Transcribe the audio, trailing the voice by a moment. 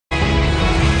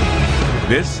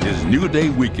This is New Day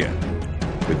Weekend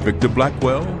with Victor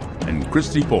Blackwell and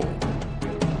Christy Pohl.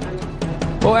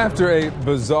 Well, after a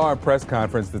bizarre press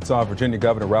conference that saw Virginia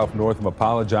Governor Ralph Northam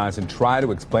apologize and try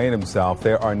to explain himself,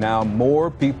 there are now more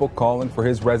people calling for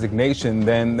his resignation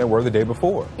than there were the day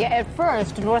before. Yeah, at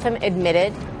first, Northam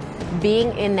admitted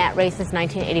being in that racist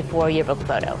 1984 yearbook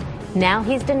photo. Now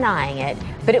he's denying it,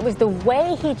 but it was the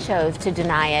way he chose to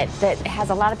deny it that has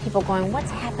a lot of people going,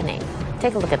 what's happening?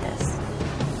 Take a look at this.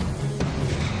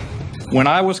 When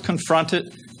I was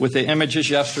confronted with the images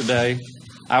yesterday,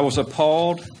 I was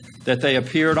appalled that they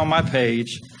appeared on my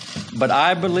page, but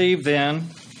I believe then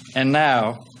and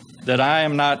now that I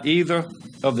am not either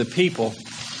of the people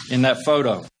in that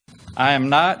photo. I am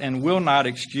not and will not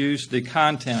excuse the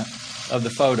content of the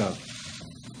photo.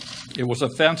 It was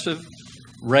offensive,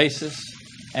 racist,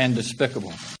 and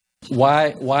despicable.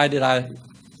 Why did I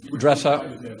dress up?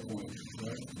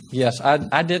 Yes,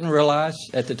 I didn't realize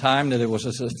at the time that it was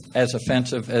as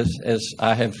offensive as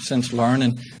I have since learned,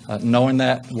 and knowing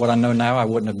that, what I know now, I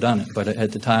wouldn't have done it. But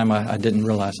at the time, I didn't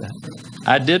realize that.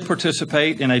 I did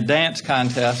participate in a dance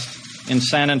contest in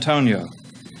San Antonio,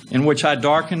 in which I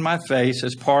darkened my face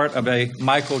as part of a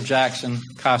Michael Jackson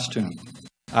costume.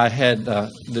 I had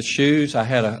the shoes, I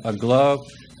had a glove,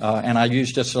 and I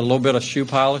used just a little bit of shoe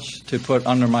polish to put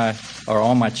under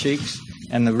on my cheeks.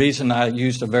 And the reason I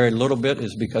used a very little bit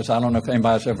is because I don't know if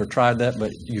anybody's ever tried that,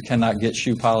 but you cannot get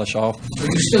shoe polish off. Are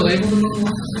you still able to move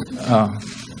on?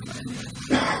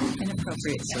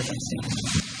 Inappropriate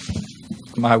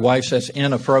circumstances. My wife says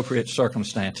inappropriate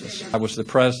circumstances. I was the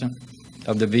president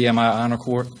of the VMI Honor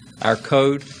Corps. Our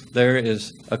code there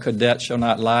is a cadet shall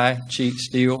not lie, cheat,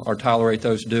 steal, or tolerate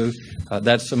those do.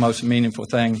 That's the most meaningful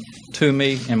thing to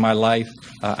me in my life.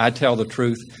 I tell the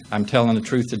truth. I'm telling the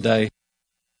truth today.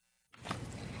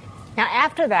 Now,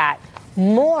 after that,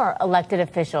 more elected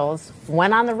officials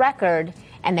went on the record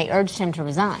and they urged him to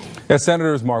resign. As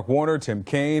Senators Mark Warner, Tim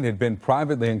Kaine had been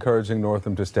privately encouraging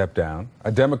Northam to step down.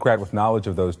 A Democrat with knowledge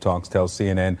of those talks tells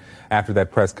CNN after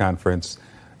that press conference,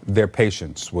 their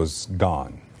patience was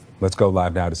gone. Let's go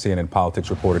live now to CNN politics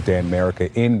reporter Dan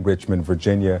Merica in Richmond,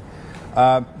 Virginia.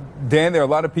 Dan, there are a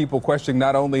lot of people questioning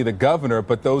not only the governor,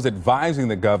 but those advising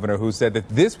the governor who said that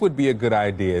this would be a good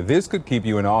idea. This could keep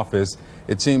you in office.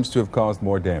 It seems to have caused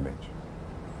more damage.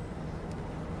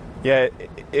 Yeah,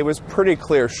 it was pretty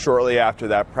clear shortly after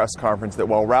that press conference that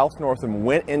while Ralph Northam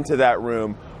went into that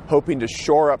room hoping to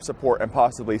shore up support and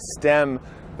possibly stem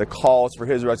the calls for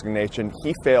his resignation,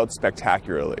 he failed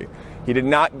spectacularly. He did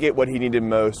not get what he needed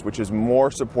most, which is more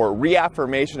support,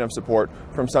 reaffirmation of support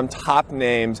from some top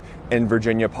names in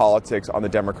Virginia politics on the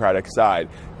Democratic side.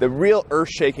 The real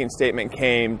earth-shaking statement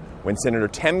came when Senator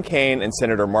Tim Kaine and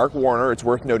Senator Mark Warner, it's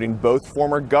worth noting both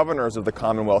former governors of the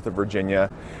Commonwealth of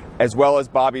Virginia, as well as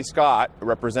Bobby Scott, a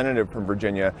representative from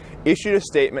Virginia, issued a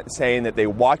statement saying that they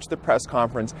watched the press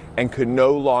conference and could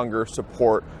no longer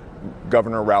support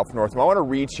Governor Ralph Northam. I want to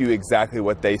read to you exactly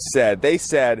what they said. They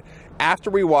said, after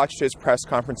we watched his press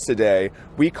conference today,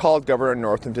 we called Governor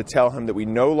Northam to tell him that we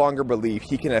no longer believe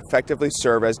he can effectively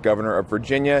serve as governor of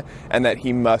Virginia and that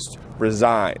he must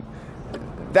resign.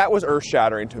 That was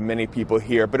earth-shattering to many people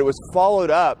here, but it was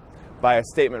followed up by a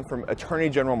statement from Attorney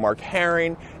General Mark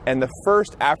Herring and the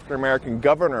first African-American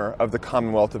governor of the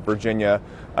Commonwealth of Virginia,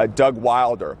 Doug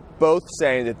Wilder, both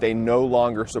saying that they no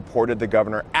longer supported the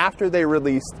governor after they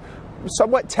released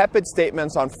somewhat tepid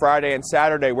statements on Friday and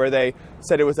Saturday where they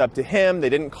said it was up to him.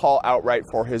 They didn't call outright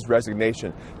for his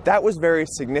resignation. That was very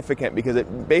significant because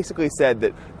it basically said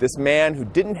that this man who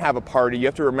didn't have a party, you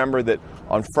have to remember that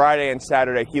on Friday and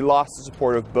Saturday he lost the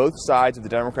support of both sides of the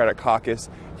Democratic caucus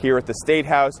here at the State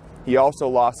House. He also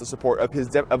lost the support of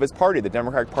his party, the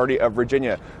Democratic Party of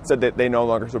Virginia, said that they no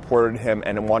longer supported him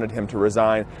and wanted him to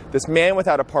resign. This man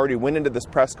without a party went into this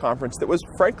press conference that was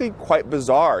frankly quite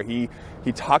bizarre. He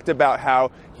talked about how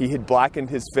he had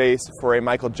blackened his face for a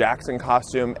Michael Jackson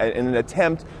costume in an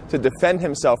attempt to defend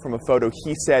himself from a photo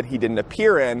he said he didn't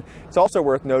appear in. It's also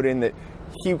worth noting that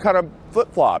he kind of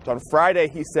flip-flopped. On Friday,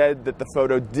 he said that the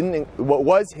photo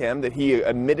was him, that he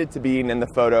admitted to being in the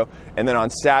photo, and then on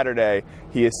Saturday,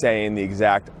 he is saying the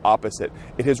exact opposite.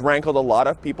 It has rankled a lot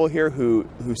of people here who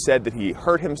said that he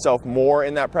hurt himself more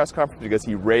in that press conference because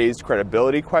he raised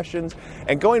credibility questions.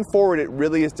 And going forward, it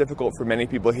really is difficult for many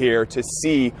people here to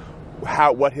see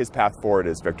what his path forward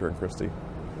is, Victor and Christy.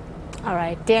 All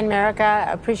right, Dan Merica,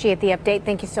 appreciate the update.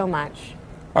 Thank you so much.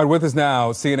 All right, with us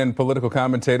now, CNN political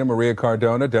commentator Maria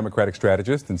Cardona, Democratic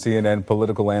strategist, and CNN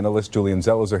political analyst Julian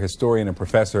Zelizer, historian and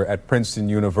professor at Princeton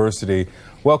University.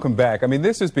 Welcome back. I mean,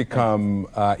 this has become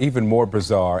even more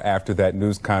bizarre after that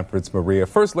news conference, Maria.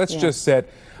 First, let's just set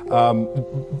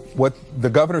what the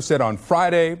governor said on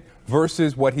Friday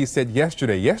versus what he said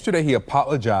yesterday. Yesterday, he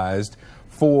apologized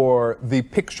for the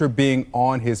picture being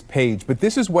on his page. But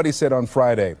this is what he said on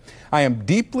Friday. "I am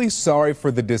deeply sorry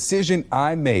for the decision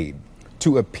I made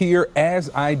to appear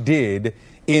as I did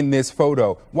in this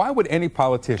photo." Why would any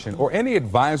politician or any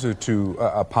advisor to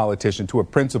a politician, to a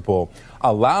principal,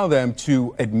 allow them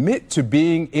to admit to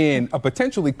being in a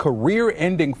potentially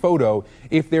career-ending photo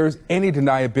if there's any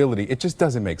deniability? It just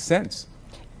doesn't make sense.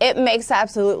 It makes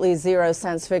absolutely zero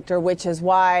sense, Victor, which is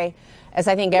why, as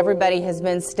I think everybody has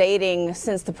been stating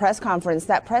since the press conference,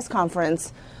 that press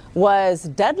conference was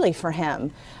deadly for him.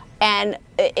 And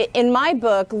in my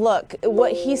book, look,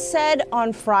 what he said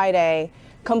on Friday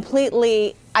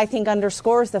completely, I think,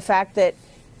 underscores the fact that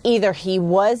either he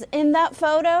was in that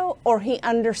photo or he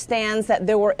understands that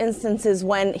there were instances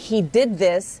when he did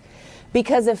this,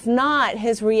 because if not,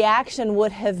 his reaction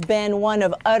would have been one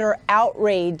of utter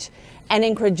outrage and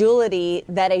incredulity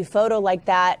that a photo like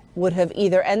that would have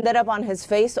either ended up on his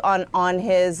face on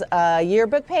his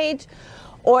yearbook page,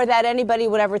 or that anybody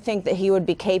would ever think that he would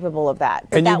be capable of that.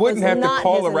 And you wouldn't have to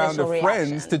call around to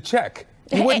friends to check.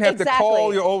 You wouldn't have to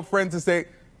call your old friends to say,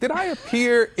 "Did I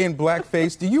appear in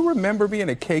blackface? Do you remember me in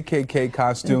a KKK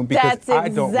costume?" Because I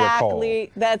don't recall.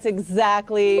 That's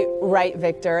exactly right,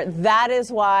 Victor. That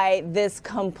is why this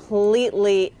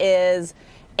completely is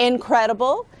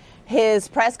incredible. His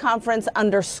press conference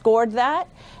underscored that.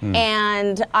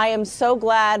 And I am so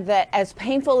glad that, as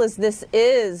painful as this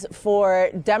is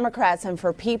for Democrats and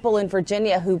for people in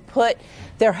Virginia who put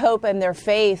their hope and their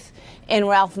faith in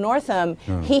Ralph Northam,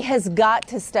 he has got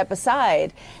to step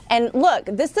aside. And look,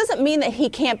 this doesn't mean that he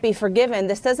can't be forgiven.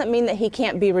 This doesn't mean that he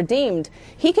can't be redeemed.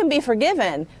 He can be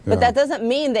forgiven, but that doesn't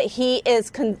mean that he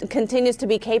is continues to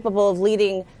be capable of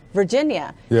leading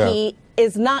Virginia. He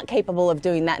is not capable of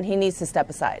doing that, and he needs to step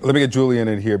aside. Let me get Julian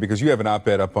in here, because you have an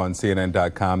op-ed up on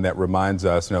CNN.com that reminds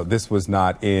us, this was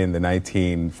not in the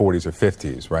 1940s or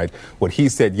 50s, right? What he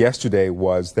said yesterday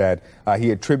was that he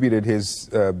attributed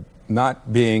his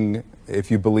not being,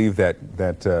 if you believe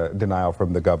that denial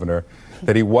from the governor,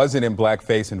 that he wasn't in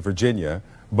blackface in Virginia,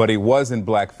 but he was in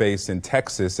blackface in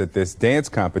Texas at this dance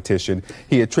competition.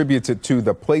 He attributes it to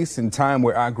the place and time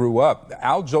where I grew up.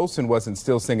 Al Jolson wasn't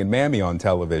still singing Mammy on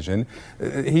television.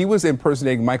 He was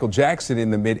impersonating Michael Jackson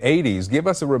in the mid-'80s. Give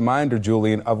us a reminder,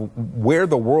 Julian, of where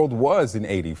the world was in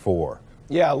 '84.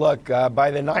 Yeah, look, by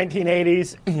the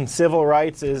 1980s, civil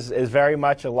rights is very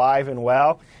much alive and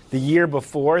well. The year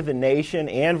before, the nation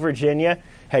and Virginia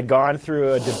had gone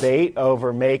through a debate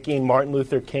over making Martin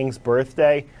Luther King's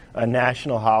birthday a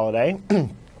national holiday.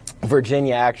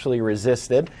 Virginia actually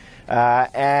resisted.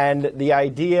 And the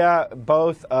idea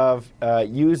both of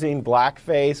using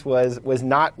blackface was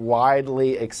not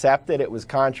widely accepted. It was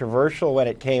controversial when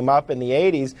it came up in the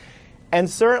 80s. And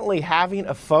certainly having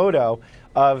a photo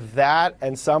of that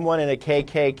and someone in a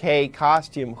KKK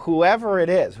costume, whoever it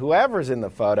is, whoever's in the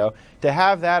photo, to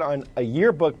have that on a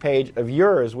yearbook page of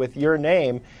yours with your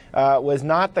name was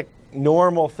not the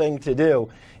normal thing to do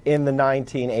in the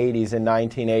 1980s and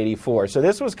 1984. So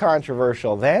this was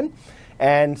controversial then.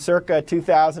 And circa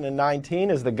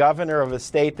 2019, as the governor of a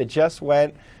state that just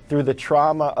went through the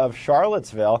trauma of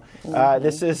Charlottesville,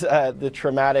 this is the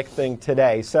traumatic thing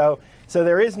today. So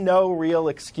there is no real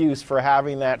excuse for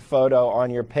having that photo on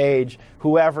your page,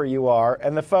 whoever you are.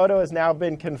 And the photo has now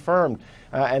been confirmed.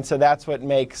 And so that's what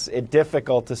makes it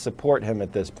difficult to support him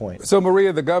at this point. So,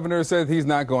 Maria, the governor said he's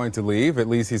not going to leave. At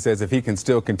least he says if he can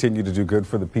still continue to do good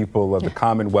for the people of the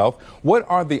Commonwealth. What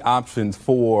are the options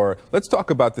for, let's talk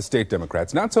about the state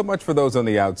Democrats, not so much for those on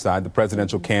the outside, the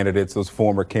presidential candidates, those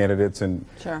former candidates and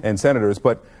senators,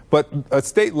 but a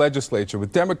state legislature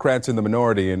with Democrats in the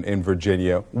minority in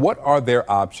Virginia. What are their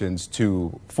options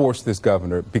to force this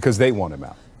governor, because they want him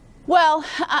out? Well,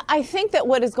 I think that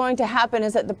what is going to happen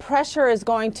is that the pressure is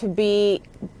going to be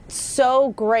so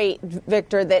great,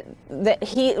 Victor, that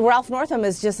Ralph Northam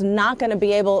is just not going to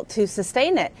be able to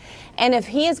sustain it. And if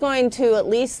he is going to at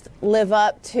least live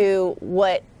up to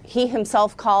what he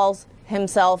himself calls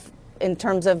himself in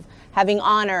terms of having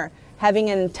honor, having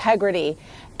integrity,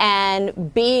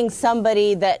 and being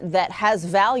somebody that has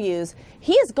values,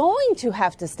 he is going to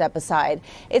have to step aside.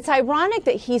 It's ironic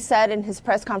that he said in his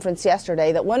press conference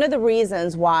yesterday that one of the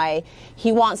reasons why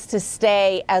he wants to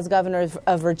stay as governor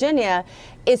of Virginia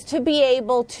is to be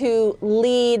able to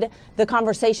lead the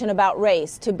conversation about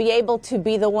race, to be able to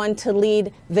be the one to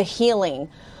lead the healing.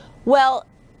 Well,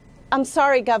 I'm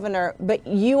sorry, Governor, but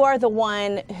you are the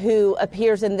one who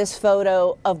appears in this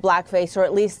photo of blackface, or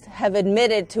at least have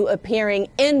admitted to appearing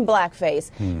in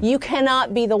blackface. You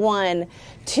cannot be the one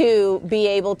to be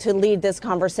able to lead this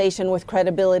conversation with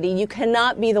credibility. You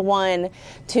cannot be the one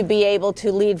to be able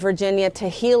to lead Virginia to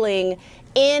healing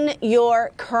in your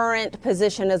current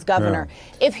position as governor.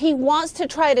 Yeah. If he wants to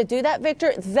try to do that,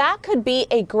 Victor, that could be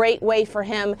a great way for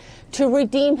him to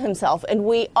redeem himself. And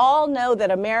we all know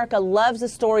that America loves a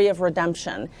story of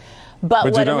redemption. But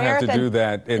you what don't America, have to do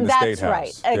that in the State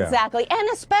House. That's right, exactly. Yeah. And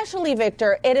especially,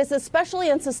 Victor, it is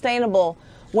especially unsustainable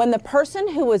when the person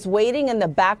who is waiting in the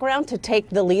background to take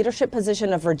the leadership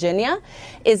position of Virginia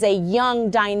is a young,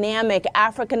 dynamic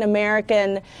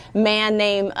African-American man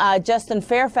named Justin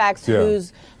Fairfax,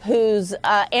 whose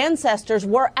ancestors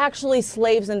were actually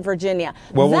slaves in Virginia.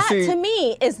 Well, that, to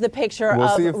me, is the picture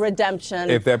of redemption.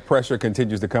 If that pressure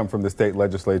continues to come from the state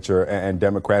legislature and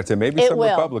Democrats and maybe some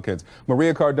Republicans.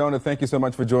 Maria Cardona, thank you so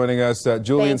much for joining us.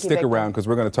 Julian, stick around because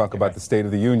we're going to talk about the State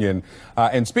of the Union.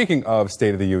 And speaking of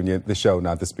State of the Union, the show,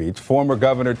 not the speech, former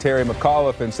Governor Terry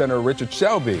McAuliffe and Senator Richard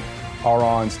Shelby are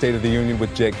on State of the Union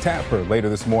with Jake Tapper later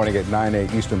this morning at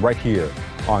 9/8 Eastern right here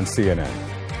on CNN.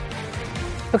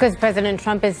 Because President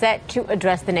Trump is set to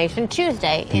address the nation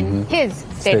Tuesday in his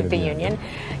State of the Union,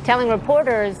 telling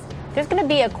reporters there's going to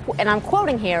be and I'm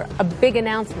quoting here, a big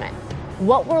announcement.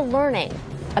 What we're learning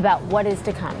about what is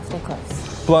to come. Stay close.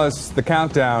 Plus, the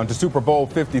countdown to Super Bowl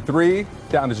 53,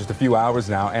 down to just a few hours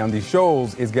now. Andy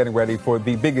Scholes is getting ready for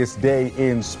the biggest day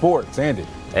in sports. Andy.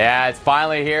 Yeah, it's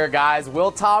finally here, guys.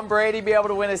 Will Tom Brady be able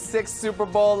to win his 6th Super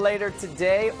Bowl later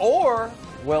today? Or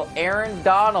will Aaron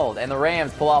Donald and the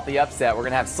Rams pull off the upset? We're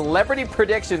going to have celebrity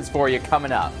predictions for you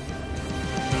coming up.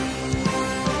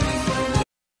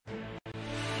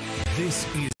 This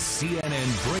is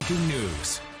CNN Breaking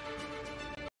News.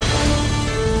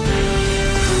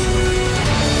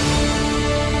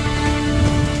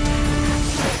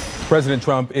 President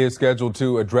Trump is scheduled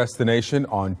to address the nation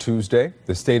on Tuesday.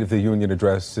 The State of the Union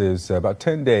address is about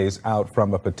 10 days out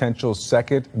from a potential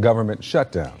second government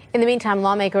shutdown. In the meantime,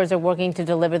 lawmakers are working to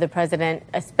deliver the president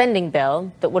a spending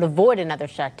bill that would avoid another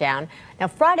shutdown. Now,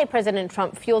 Friday, President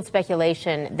Trump fueled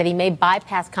speculation that he may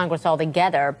bypass Congress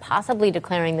altogether, possibly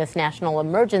declaring this national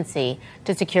emergency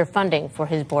to secure funding for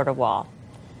his border wall.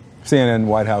 CNN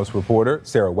White House reporter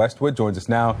Sarah Westwood joins us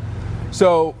now.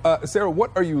 So, Sarah,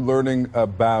 what are you learning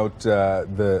about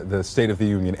the State of the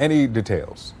Union? Any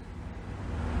details?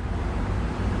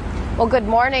 Well, good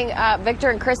morning, Victor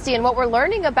and Christy. And what we're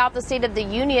learning about the State of the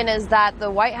Union is that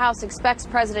the White House expects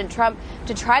President Trump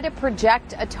to try to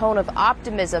project a tone of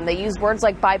optimism. They use words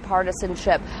like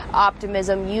bipartisanship,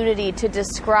 optimism, unity to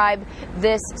describe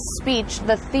this speech.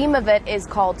 The theme of it is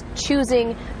called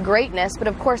Choosing Greatness. But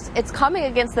of course, it's coming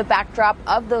against the backdrop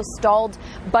of those stalled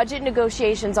budget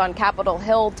negotiations on Capitol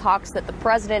Hill, talks that the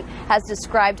president has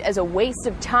described as a waste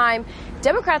of time.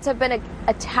 Democrats have been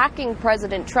attacking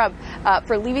President Trump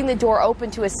for leaving the door open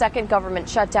to a second government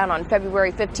shutdown on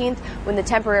February 15th when the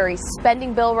temporary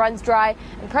spending bill runs dry.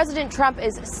 And President Trump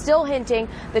is still hinting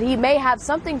that he may have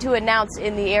something to announce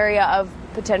in the area of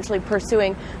potentially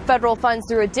pursuing federal funds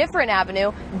through a different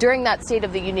avenue during that State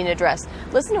of the Union address.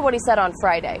 Listen to what he said on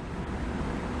Friday.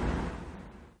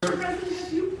 Mr. President,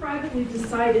 have you privately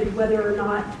decided whether or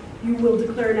not you will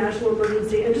declare a national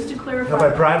emergency? And just to clarify, have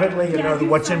I privately,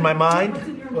 what's in my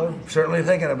mind? Well, I'm certainly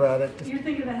thinking about it. You're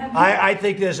thinking ahead. I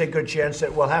think there's a good chance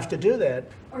that we'll have to do that.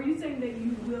 Are you saying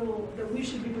that we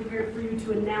should be prepared for you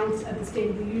to announce at the State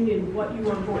of the Union what you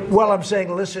are going to? Well, I'm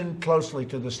saying listen closely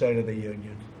to the State of the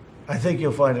Union. I think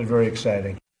you'll find it very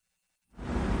exciting.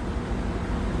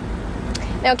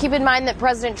 Now, keep in mind that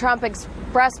President Trump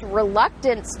expressed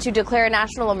reluctance to declare a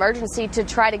national emergency to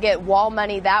try to get wall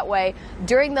money that way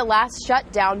during the last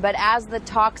shutdown. But as the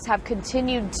talks have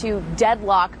continued to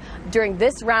deadlock during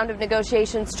this round of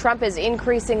negotiations, Trump is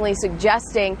increasingly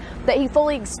suggesting that he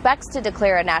fully expects to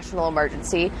declare a national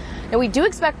emergency. Now, we do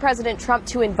expect President Trump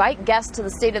to invite guests to the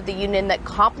State of the Union that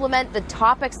complement the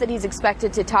topics that he's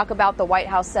expected to talk about. The White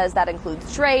House says that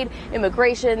includes trade,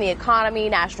 immigration, the economy,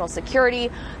 national security.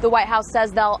 The White House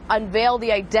says they'll unveil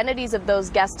the identities of those those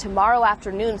guests tomorrow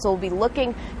afternoon, so we'll be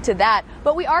looking to that.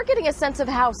 But we are getting a sense of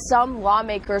how some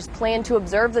lawmakers plan to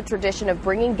observe the tradition of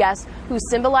bringing guests who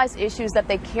symbolize issues that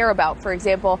they care about. For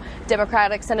example,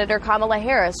 Democratic Senator Kamala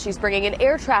Harris, she's bringing an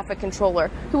air traffic controller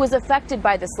who was affected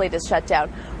by this latest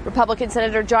shutdown. Republican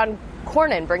Senator John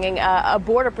Cornyn bringing a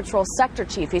Border Patrol sector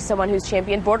chief. He's someone who's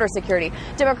championed border security.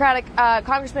 Democratic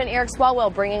Congressman Eric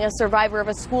Swalwell bringing a survivor of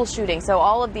a school shooting. So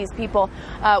all of these people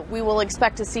we will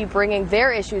expect to see bringing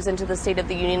their issues into the State of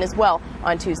the Union as well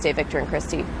on Tuesday. Victor and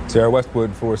Christy. Sarah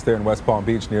Westwood for us there in West Palm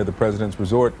Beach near the President's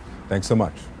Resort. Thanks so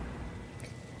much.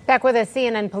 Back with us,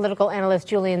 CNN political analyst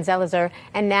Julian Zelizer,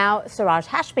 and now Siraj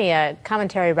Hashmi, a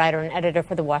commentary writer and editor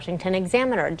for the Washington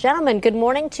Examiner. Gentlemen, good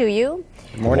morning to you.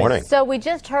 Good morning. So we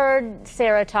just heard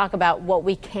Sarah talk about what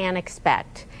we can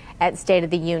expect at State of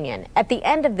the Union. At the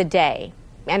end of the day,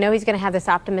 I know he's going to have this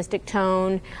optimistic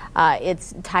tone.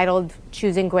 It's titled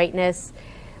Choosing Greatness.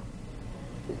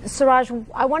 Siraj,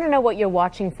 I want to know what you're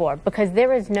watching for, because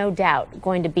there is no doubt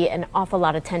going to be an awful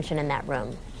lot of tension in that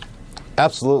room.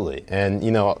 Absolutely. And,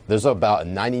 you know, there's about a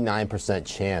 99%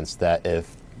 chance that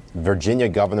if Virginia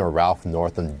Governor Ralph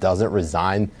Northam doesn't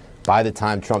resign by the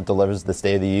time Trump delivers the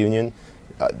State of the Union,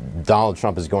 Donald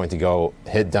Trump is going to go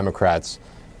hit Democrats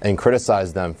and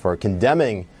criticize them for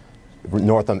condemning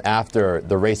Northam after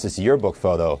the racist yearbook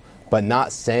photo, but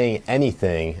not saying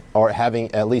anything or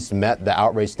having at least met the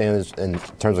outrage standards in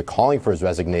terms of calling for his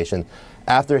resignation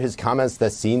after his comments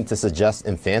that seemed to suggest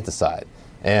infanticide.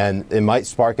 And it might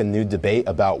spark a new debate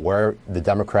about where the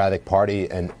Democratic Party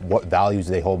and what values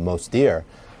they hold most dear.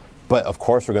 But of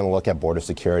course, we're going to look at border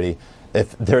security.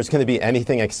 If there's going to be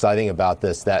anything exciting about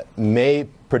this that may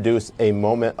produce a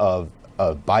moment of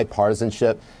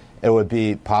bipartisanship, it would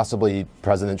be possibly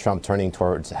President Trump turning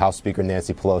towards House Speaker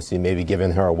Nancy Pelosi, maybe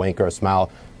giving her a wink or a smile,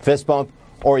 fist bump,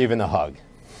 or even a hug.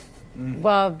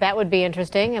 Well, that would be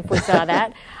interesting if we saw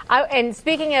that. And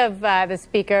speaking of the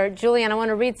speaker, Julian, I want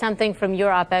to read something from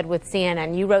your op-ed with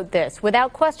CNN. You wrote this: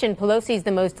 without question, Pelosi is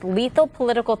the most lethal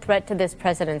political threat to this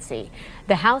presidency.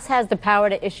 The House has the power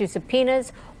to issue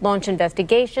subpoenas, launch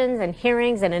investigations and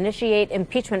hearings, and initiate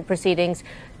impeachment proceedings.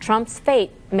 Trump's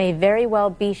fate may very well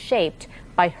be shaped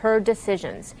by her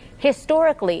decisions.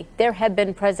 Historically, there have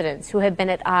been presidents who have been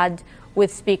at odds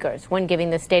with speakers when giving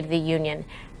the State of the Union.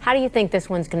 How do you think this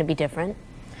one's going to be different?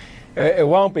 It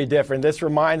won't be different. This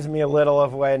reminds me a little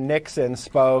of when Nixon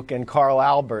spoke and Carl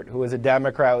Albert, who was a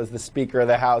Democrat, was the Speaker of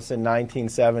the House in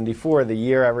 1974, the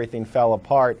year everything fell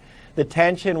apart. The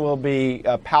tension will be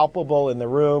palpable in the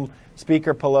room.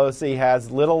 Speaker Pelosi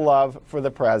has little love for the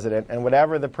president, and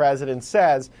whatever the president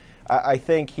says, I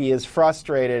think he is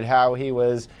frustrated how he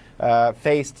was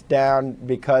faced down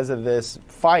because of this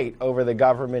fight over the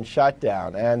government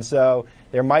shutdown. And so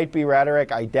there might be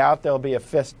rhetoric. I doubt there'll be a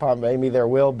fist pump. Maybe there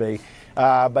will be.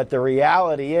 But the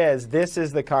reality is this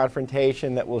is the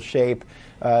confrontation that will shape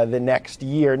the next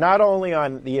year, not only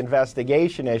on the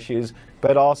investigation issues,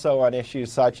 but also on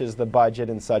issues such as the budget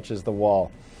and such as the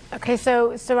wall. Okay,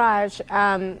 so Siraj,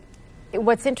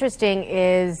 what's interesting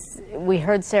is we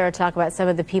heard Sarah talk about some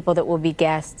of the people that will be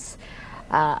guests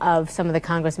of some of the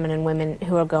congressmen and women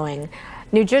who are going.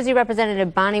 New Jersey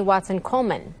Representative Bonnie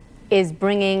Watson-Coleman is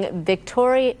bringing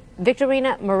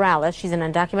Victorina Morales. She's an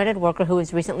undocumented worker who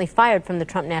was recently fired from the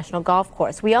Trump National Golf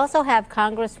Course. We also have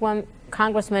Congressman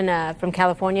from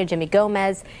California, Jimmy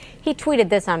Gomez. He tweeted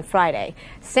this on Friday.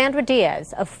 Sandra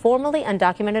Diaz, a formerly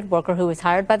undocumented worker who was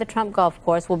hired by the Trump Golf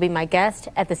Course, will be my guest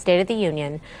at the State of the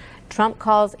Union. Trump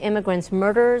calls immigrants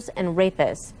murderers and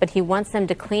rapists, but he wants them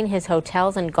to clean his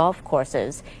hotels and golf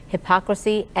courses.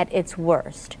 Hypocrisy at its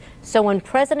worst. So when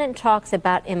President talks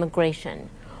about immigration,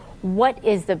 what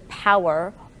is the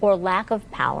power or lack of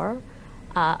power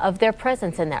of their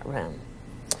presence in that room?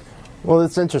 Well,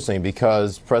 it's interesting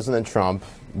because President Trump,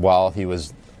 while he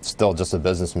was still just a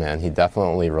businessman, he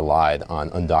definitely relied on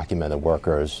undocumented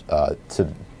workers to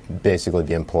basically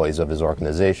be employees of his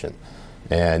organization.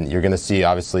 And you're going to see,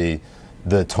 obviously,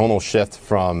 the tonal shift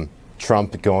from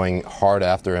Trump going hard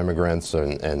after immigrants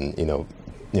and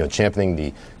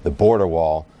championing the border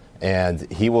wall.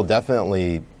 And he will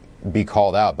definitely be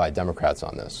called out by Democrats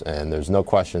on this. And there's no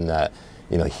question that,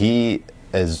 he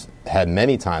has had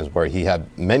many times where he had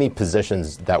many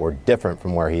positions that were different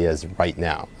from where he is right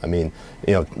now. I mean,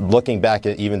 looking back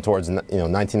at even towards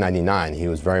 1999, he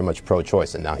was very much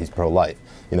pro-choice, and now he's pro-life.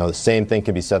 The same thing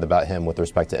can be said about him with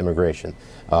respect to immigration.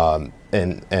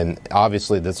 And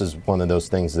obviously, this is one of those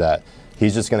things that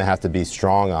he's just going to have to be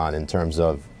strong on in terms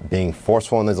of being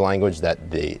forceful in his language that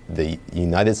the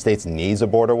United States needs a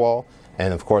border wall.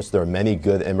 And of course, there are many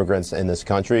good immigrants in this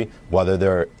country,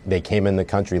 whether they came in the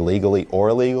country legally or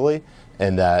illegally,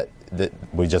 and that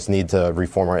we just need to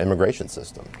reform our immigration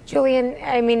system. Julian,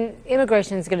 I mean,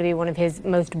 immigration is going to be one of his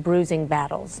most bruising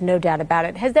battles, no doubt about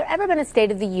it. Has there ever been a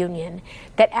State of the Union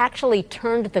that actually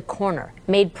turned the corner,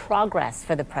 made progress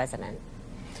for the president?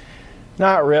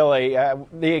 Not really.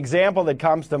 The example that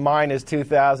comes to mind is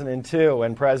 2002,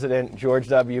 when President George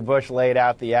W. Bush laid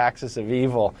out the axis of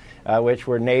evil, which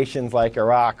were nations like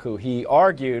Iraq, who he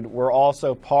argued were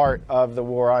also part of the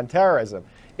war on terrorism.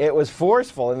 It was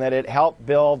forceful in that it helped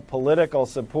build political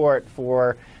support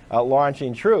for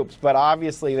launching troops, but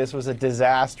obviously this was a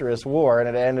disastrous war, and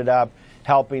it ended up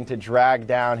helping to drag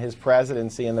down his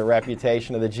presidency and the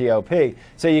reputation of the GOP.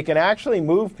 So you can actually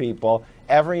move people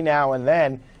every now and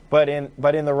then, but in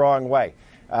the wrong way.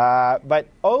 But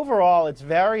overall, it's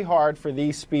very hard for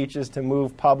these speeches to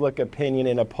move public opinion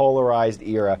in a polarized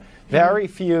era. Very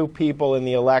few people in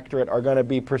the electorate are going to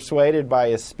be persuaded by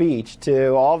a speech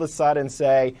to all of a sudden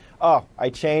say, oh, I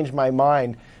changed my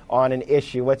mind on an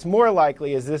issue. What's more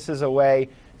likely is this is a way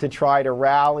to try to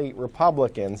rally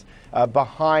Republicans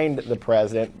behind the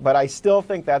president. But I still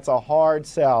think that's a hard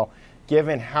sell,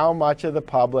 given how much of the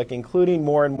public, including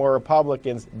more and more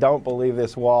Republicans, don't believe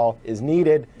this wall is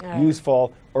needed,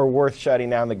 useful, or worth shutting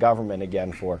down the government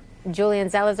again for. Julian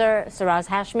Zelizer, Saraz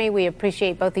Hashmi, we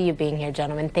appreciate both of you being here,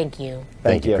 gentlemen. Thank you.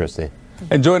 Thank you, Christy.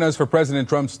 And join us for President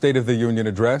Trump's State of the Union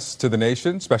address to the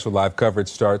nation. Special live coverage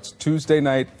starts Tuesday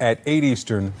night at 8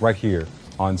 Eastern right here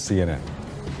on CNN.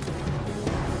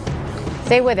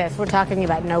 Stay with us. We're talking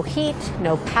about no heat,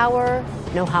 no power,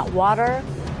 no hot water,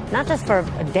 not just for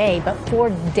a day, but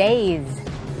for days.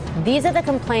 These are the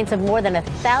complaints of more than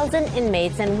 1,000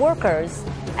 inmates and workers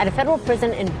at a federal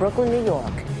prison in Brooklyn, New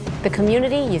York. The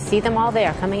community, you see them all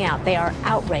there coming out. They are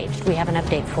outraged. We have an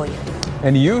update for you.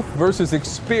 And youth versus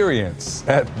experience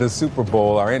at the Super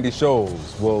Bowl. Our Andy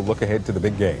Scholes will look ahead to the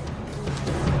big game.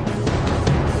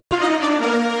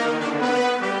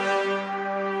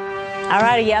 All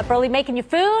right, are you up early making your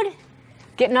food?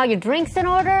 Getting all your drinks in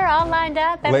order, all lined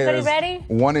up? Everybody Layers ready?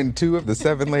 1 and 2 of the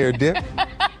 7-layer dip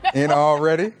in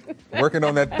already. Working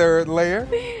on that third layer.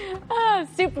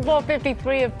 Super Bowl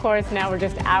 53, of course. Now we're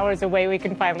just hours away. We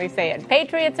can finally say it.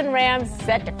 Patriots and Rams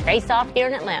set to face off here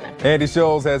in Atlanta. Andy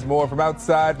Scholes has more from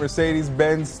outside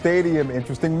Mercedes-Benz Stadium.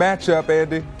 Interesting matchup,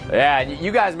 Andy. Yeah,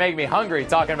 you guys make me hungry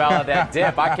talking about that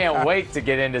dip. I can't wait to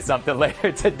get into something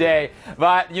later today.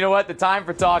 But you know what? The time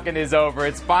for talking is over.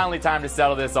 It's finally time to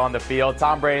settle this on the field.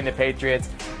 Tom Brady and the Patriots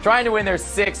trying to win their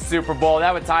 6th Super Bowl.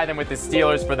 That would tie them with the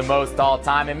Steelers for the most all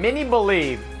time. And many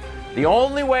believe the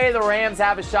only way the Rams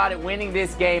have a shot at winning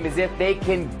this game is if they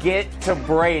can get to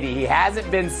Brady. He hasn't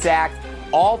been sacked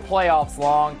all playoffs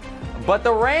long. But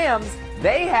the Rams,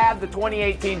 they have the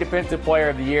 2018 Defensive Player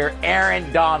of the Year,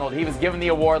 Aaron Donald. He was given the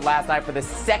award last night for the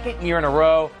 2nd year in a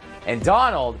row. And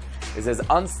Donald is as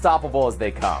unstoppable as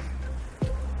they come.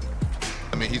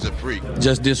 I mean, he's a freak.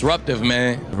 Just disruptive,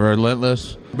 man.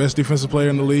 Relentless. Best defensive player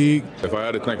in the league. If I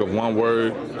had to think of one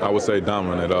word, I would say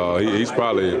dominant. He's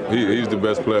the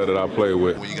best player that I play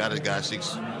with. When you got a guy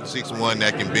 6'1"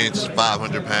 that can bench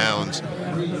 500 pounds,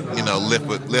 you know,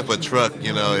 lift a truck,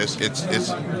 you know, it's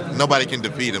nobody can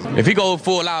defeat him. If he go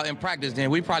full out in practice, then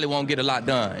we probably won't get a lot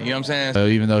done. You know what I'm saying?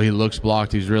 Even though he looks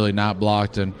blocked, he's really not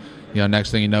blocked, and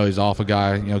next thing you know, he's off a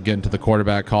guy, getting to the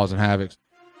quarterback, causing havoc.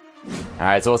 All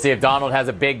right, so we'll see if Donald has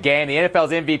a big game. The NFL's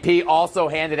MVP also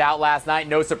handed out last night.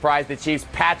 No surprise, the Chiefs'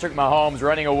 Patrick Mahomes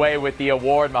running away with the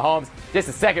award. Mahomes, just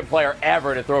the 2nd player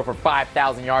ever to throw for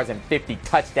 5,000 yards and 50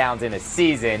 touchdowns in a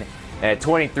season. And at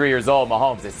 23 years old,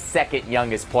 Mahomes is 2nd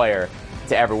youngest player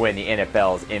to ever win the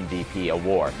NFL's MVP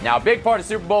award. Now, a big part of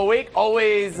Super Bowl week,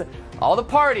 always all the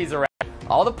parties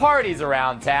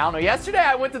around town. Well, yesterday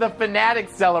I went to the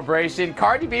Fanatics celebration.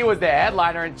 Cardi B was the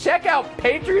headliner, and check out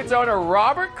Patriots owner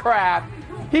Robert Kraft.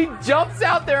 He jumps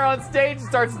out there on stage and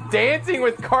starts dancing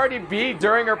with Cardi B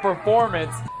during her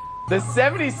performance. The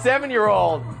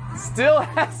 77-year-old still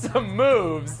has some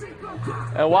moves.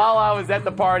 And while I was at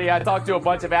the party, I talked to a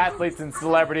bunch of athletes and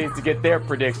celebrities to get their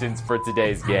predictions for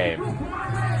today's game.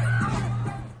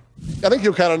 I think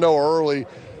you'll kind of know early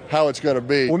how it's going to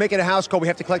be. We're making a house call. We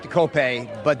have to collect a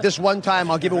copay. But this one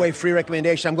time, I'll give away free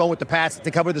recommendation. I'm going with the Pats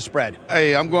to cover the spread.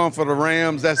 Hey, I'm going for the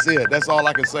Rams. That's it. That's all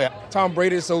I can say. Tom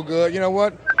Brady is so good. You know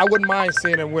what? I wouldn't mind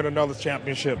seeing him win another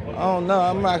championship. Oh, no.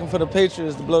 I'm rocking for the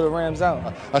Patriots to blow the Rams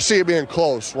out. I see it being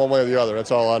close one way or the other.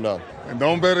 That's all I know. And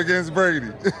don't bet against Brady.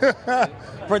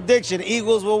 Prediction,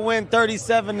 Eagles will win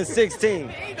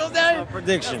 37-16. Eagles,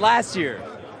 prediction. Last year.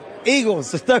 Eagles,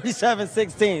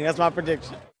 37-16. That's my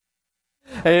prediction.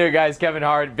 Hey there, guys. Kevin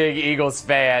Hart, big Eagles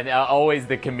fan, always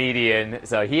the comedian.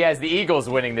 So he has the Eagles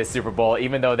winning this Super Bowl,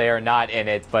 even though they are not in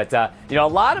it. But, a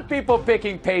lot of people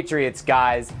picking Patriots,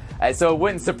 guys. So it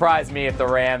wouldn't surprise me if the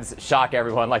Rams shock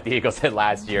everyone like the Eagles did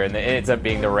last year, and it ends up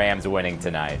being the Rams winning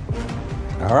tonight.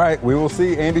 All right, we will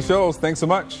see. Andy Scholes, thanks so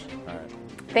much.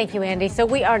 Thank you, Andy. So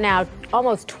we are now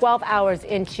almost 12 hours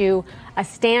into a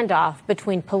standoff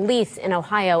between police in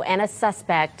Ohio and a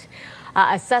suspect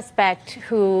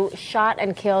who shot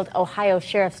and killed Ohio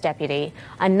sheriff's deputy.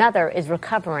 Another is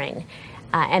recovering,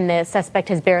 and the suspect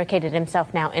has barricaded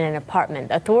himself now in an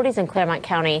apartment. Authorities in Claremont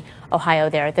County, Ohio,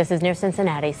 this is near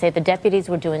Cincinnati, say the deputies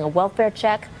were doing a welfare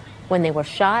check when they were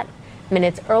shot.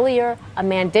 Minutes earlier, a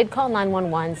man did call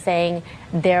 911 saying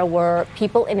there were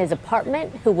people in his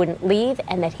apartment who wouldn't leave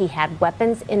and that he had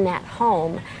weapons in that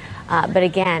home. But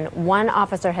again, one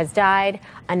officer has died,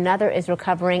 another is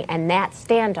recovering, and that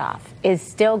standoff is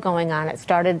still going on. It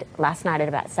started last night at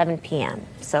about 7 p.m.,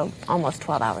 so almost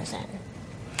 12 hours in.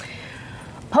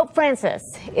 Pope Francis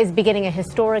is beginning a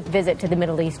historic visit to the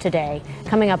Middle East today.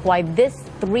 Coming up, why this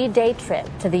 3-day trip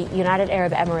to the United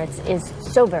Arab Emirates is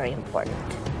so very important.